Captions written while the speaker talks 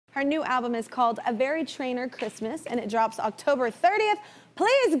Her new album is called A Very Trainor Christmas, and it drops October 30th.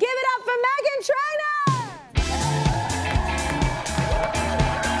 Please give it up for Meghan Trainor!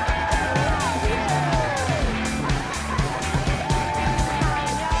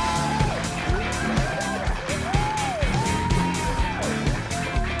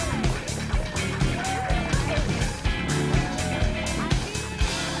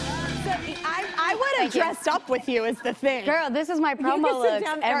 Dressed up with you is the thing. Girl, this is my promo look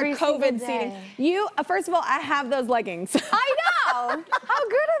every COVID day. seating. You, first of all, I have those leggings. I know. How good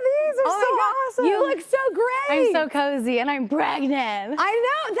are these? They're so awesome. You look so great. I'm so cozy and I'm pregnant.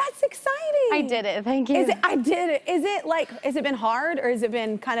 I know. That's exciting. I did it. Thank you. I did it. Is it like, has it been hard or has it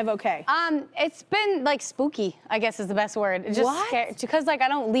been kind of okay? It's been like spooky, I guess is the best word. It's just what? Scary, because like I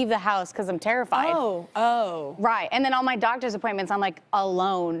don't leave the house because I'm terrified. Oh. Right. And then all my doctor's appointments, I'm like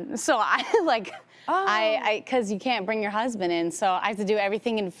alone. So I like, because you can't bring your husband in, so I have to do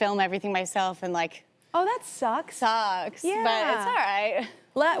everything and film everything myself and like. Oh, that sucks. Sucks. Yeah. But it's all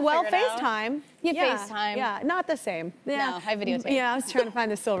right. Well, FaceTime. Yeah, FaceTime. Yeah, not the same. Yeah. No, I videotape. Yeah, I was trying to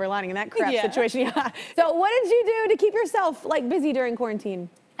find the silver lining in that crap situation. Yeah. So what did you do to keep yourself like busy during quarantine?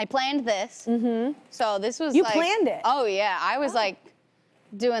 I planned this. So this was You like, planned it? Oh yeah, I was like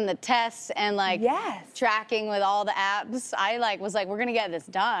doing the tests and like tracking with all the apps. I was like, we're gonna get this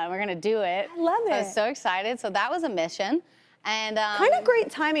done. We're gonna do it. I love it. I was so excited. So that was a mission. And kind of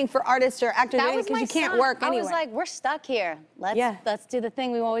great timing for artists or actors because you can't work anyway. I was like, we're stuck here. Let's do the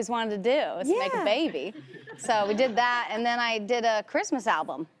thing we always wanted to do. Let's make a baby. So we did that, and then I did a Christmas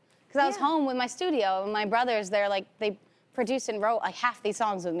album because I was home with my studio and my brothers. They're like they produced and wrote like half these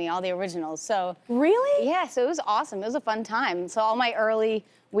songs with me, all the originals. So really? Yeah. So it was awesome. It was a fun time. So all my early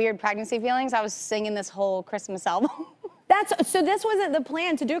weird pregnancy feelings, I was singing this whole Christmas album. So this wasn't the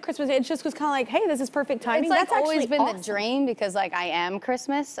plan to do a Christmas. It just was kind of like, hey, this is perfect timing. It's like That's always been awesome. the dream because like I am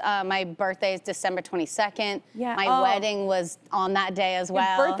Christmas. My birthday is December 22nd. Yeah. My wedding was on that day as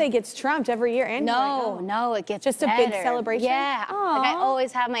well. Your birthday gets trumped every year. And no, it gets just better. a big celebration. Yeah. Like I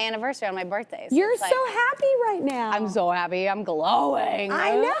always have my anniversary on my birthday. So you're so happy right now. I'm so happy. I'm glowing.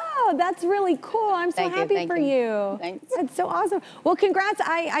 I know. That's really cool. I'm so happy for you. Thanks. That's so awesome. Well, congrats.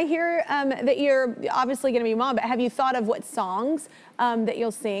 I hear that you're obviously going to be mom, but have you thought of what songs that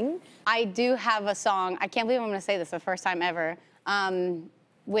you'll sing? I do have a song. I can't believe I'm going to say this the first time ever.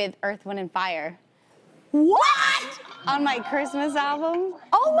 With Earth, Wind, and Fire. What? On my Christmas album.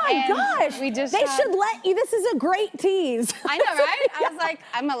 Oh my gosh. They should let you. This is a great tease. I know, right? I was like,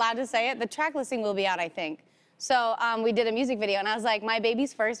 I'm allowed to say it. The track listing will be out, I think. So we did a music video, and I was like, my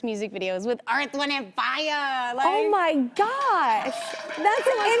baby's first music video is with Earth, Wind, and Fire. Like, oh my gosh. That's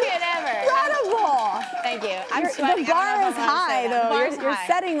incredible. Thank you. I'm sweating. The bar is high, though. You're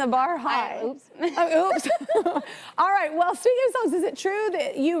setting the bar high. Oops. Oops. All right. Well, speaking of songs, is it true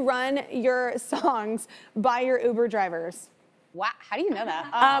that you run your songs by your Uber drivers? Wow, how do you know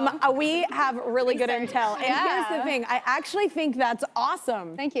that? We have really good intel. And here's the thing. I actually think that's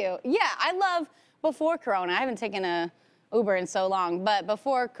awesome. Thank you. Yeah, I love, before Corona, I haven't taken a Uber in so long, but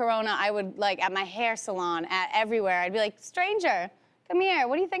before Corona, I would like at my hair salon, everywhere, I'd be like, stranger, come here,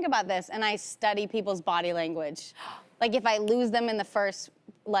 what do you think about this? And I study people's body language. Like if I lose them in the first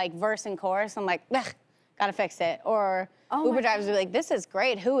like verse and chorus, I'm like, ugh, gotta fix it. Or Uber drivers would be like, this is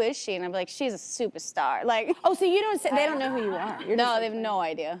great, who is she? And I'd be like, she's a superstar. Like, oh, so you don't say, they don't know who you are. No, they have no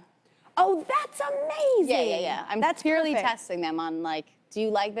idea. Oh, that's amazing. Yeah. I'm purely testing them on like, do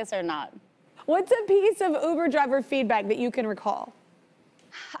you like this or not? What's a piece of Uber driver feedback that you can recall?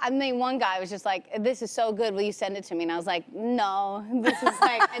 I mean, one guy was just like, this is so good, will you send it to me? And I was like, no, this is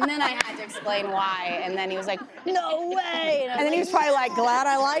like, and then I had to explain why. And then he was like, no way. And then he was probably like, glad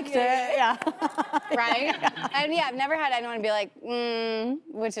I liked it. Yeah. Right? And yeah, I've never had anyone be like,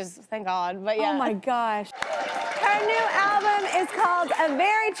 which is, thank God, but yeah. Oh my gosh. Her new album is called A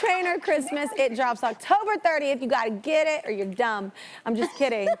Very Trainor Christmas. It drops October 30th. You gotta get it or you're dumb. I'm just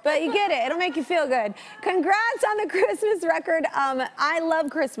kidding, but you get it. It'll make you feel good. Congrats on the Christmas record. I love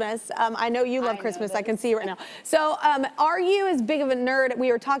Christmas. I know you love Christmas. I can see you right now. So are you as big of a nerd?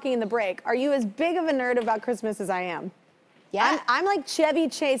 We were talking in the break. Are you as big of a nerd about Christmas as I am? Yeah. I'm like Chevy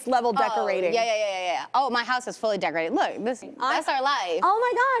Chase level decorating. Yeah. Oh, my house is fully decorated. Look, that's our life. Oh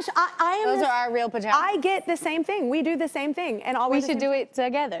my gosh, I am. Those are our real pajamas. I get the same thing. We do the same thing, and we should do it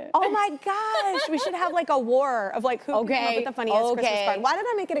together. Oh my gosh, we should have like a war of like who can come up with the funniest Christmas card. Why did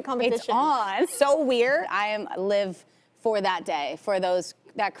I make it a competition? It's on. So weird. I live for that day, for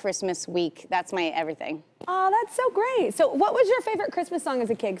that Christmas week. That's my everything. Oh, that's so great. So, what was your favorite Christmas song as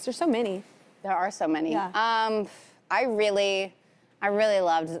a kid? Because there's so many. There are so many. Yeah. I really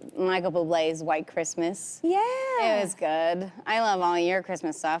loved Michael Bublé's White Christmas. Yeah. It was good. I love all your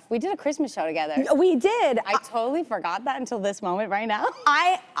Christmas stuff. We did a Christmas show together. We did. I totally forgot that until this moment right now.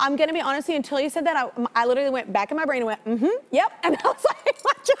 I'm gonna be honest with you, until you said that, I literally went back in my brain and went, yep. And I was like,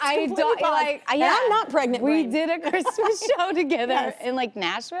 I don't, like, and I'm not pregnant. We did a Christmas show together in like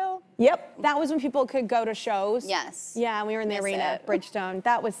Nashville. Yep, that was when people could go to shows. Yes. Yeah, and we were in the arena, Bridgestone.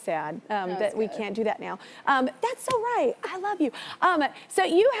 That was sad that we can't do that now. That's so right. I love you. So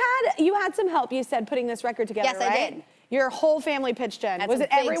you had some help. You said putting this record together. Yes, right? I did. Your whole family pitched in. Was it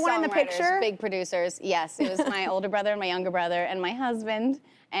everyone in the picture? Big producers. Yes, it was my older brother and my younger brother and my husband,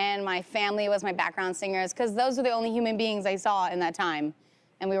 and my family was my background singers, because those were the only human beings I saw in that time,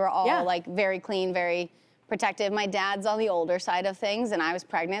 and we were all like very clean, very protective. My dad's on the older side of things, and I was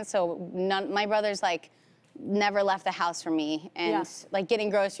pregnant, so my brothers like never left the house for me, and like getting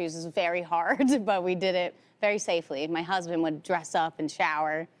groceries was very hard, but we did it very safely. My husband would dress up and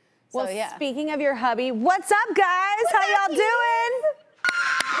shower. Well, so, yeah. Speaking of your hubby, what's up, guys? How y'all doing?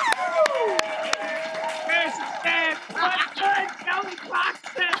 What's good, Kelly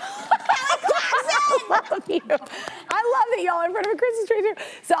Clarkson? I love you. I love that y'all are in front of a Christmas tree too.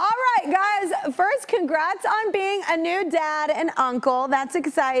 So, all right, guys. First, congrats on being a new dad and uncle. That's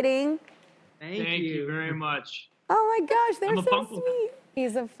exciting. Thank you very much. Oh my gosh, they're so sweet.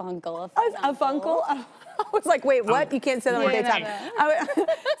 He's a funkle. A funkle? I was like, wait, what? You can't say that on daytime.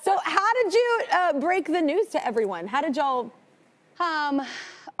 So how did you break the news to everyone? How did y'all?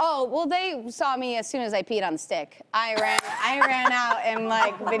 Oh, well, they saw me as soon as I peed on the stick. I ran out and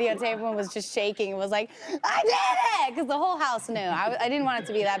like videotaped and was just shaking and was like, I did it! Because the whole house knew. I didn't want it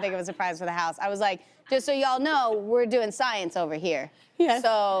to be that big of a surprise for the house. I was like, just so y'all know, we're doing science over here. Yes.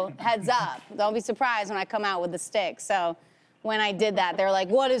 So heads up. Don't be surprised when I come out with the stick. So when I did that, they were like,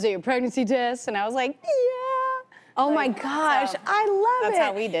 what is it, your pregnancy test? And I was like, yeah. Oh my gosh, I love it. That's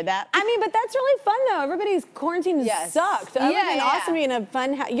how we did that. I mean, but that's really fun though. Everybody's quarantine sucked. Other than awesome being a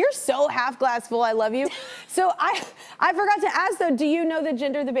fun house. You're so half glass full. I love you. So I forgot to ask though, do you know the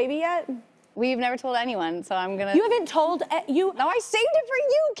gender of the baby yet? We've never told anyone, so I'm gonna. You haven't told you? No, I saved it for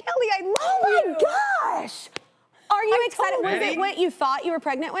you, Kelly. I love you. Oh my gosh. Are you excited? Was it what you thought you were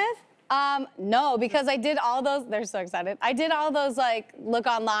pregnant with? No, because I did all those, they're so excited. I did all those like look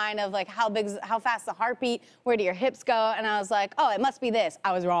online of like how fast the heartbeat, where do your hips go? And I was like, oh, it must be this.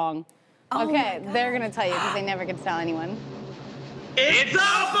 I was wrong. Oh okay, they're gonna tell you because they never get to tell anyone. It's a boy!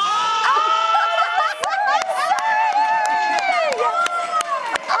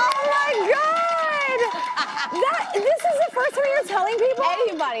 Oh my God! This is the first time you're telling people?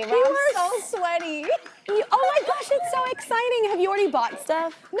 Anybody, bro. I'm so sweaty. Oh my gosh, it's so exciting. Have you already bought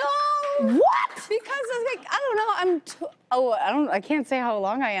stuff? No. What? Because like, I don't know, I can't say how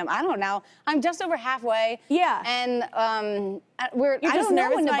long I am. I don't know. I'm just over halfway. Yeah. And I You're just don't know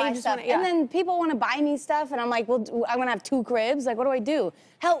nervous when to now, buy you just stuff. wanna, And then people want to buy me stuff, and I'm like, well, I'm gonna have 2 cribs. Like, what do I do?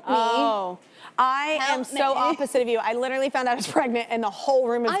 Help me. Oh. I am so opposite of you. I literally found out I was pregnant and the whole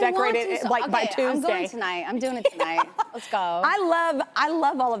room is decorated by Tuesday. I'm going tonight. I'm doing it tonight. Let's go. I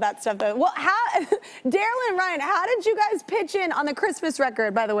love all of that stuff though. Well, Daryl and Ryan, how did you guys pitch in on the Christmas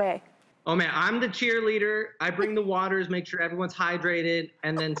record, by the way? Oh man, I'm the cheerleader. I bring the waters, make sure everyone's hydrated,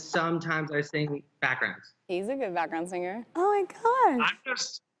 and then sometimes I sing backgrounds. He's a good background singer. Oh my gosh.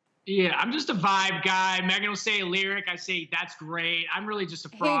 I'm just a vibe guy. Meghan will say a lyric. I say, that's great. I'm really just a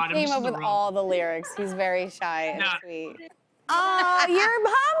fraud. He came up with all the lyrics. He's very shy and sweet. Oh, you're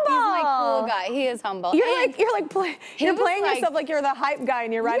humble. He's my cool guy. He is humble. You're playing yourself like you're the hype guy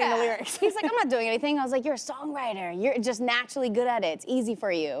and you're writing the lyrics. He's like, I'm not doing anything. I was like, you're a songwriter. You're just naturally good at it. It's easy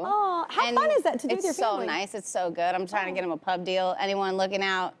for you. Oh, how fun is that to do with your family? It's so nice. It's so good. I'm trying to get him a pub deal. Anyone looking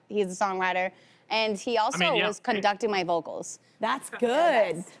out, he's a songwriter. And he also was conducting my vocals. That's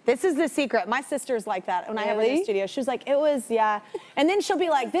good. This is the secret. My sister's like that when I have her in the studio. She was like, it was, And then she'll be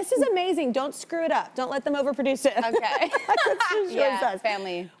like, this is amazing. Don't screw it up. Don't let them overproduce it. Okay. Yeah,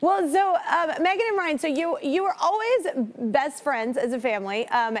 family. Well, so Meghan and Ryan, so you were always best friends as a family.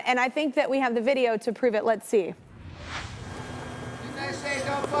 And I think that we have the video to prove it. Let's see. Did they say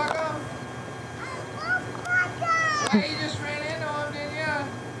don't fuck him? Don't fuck him! Why you just ran into him, didn't you?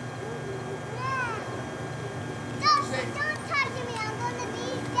 Don't talk to me. I'm going to be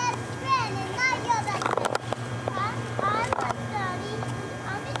his best friend and not your best friend. I'm not dirty.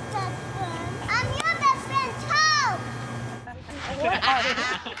 I'm his best friend. I'm your best friend, too.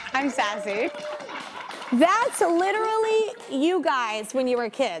 I'm sassy. That's literally you guys when you were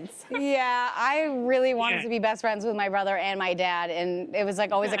kids. Yeah, I really wanted to be best friends with my brother and my dad, and it was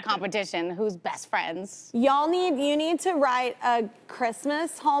like always a competition, who's best friends. You need to write a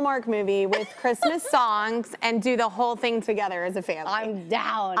Christmas Hallmark movie with Christmas songs and do the whole thing together as a family. I'm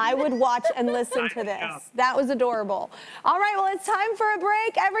down. I would watch and listen to this. That was adorable. All right, well, it's time for a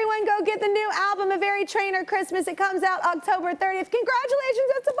break. Everyone go get the new album, A Very Trainor Christmas. It comes out October 30th.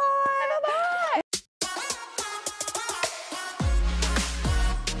 Congratulations, it's a boy.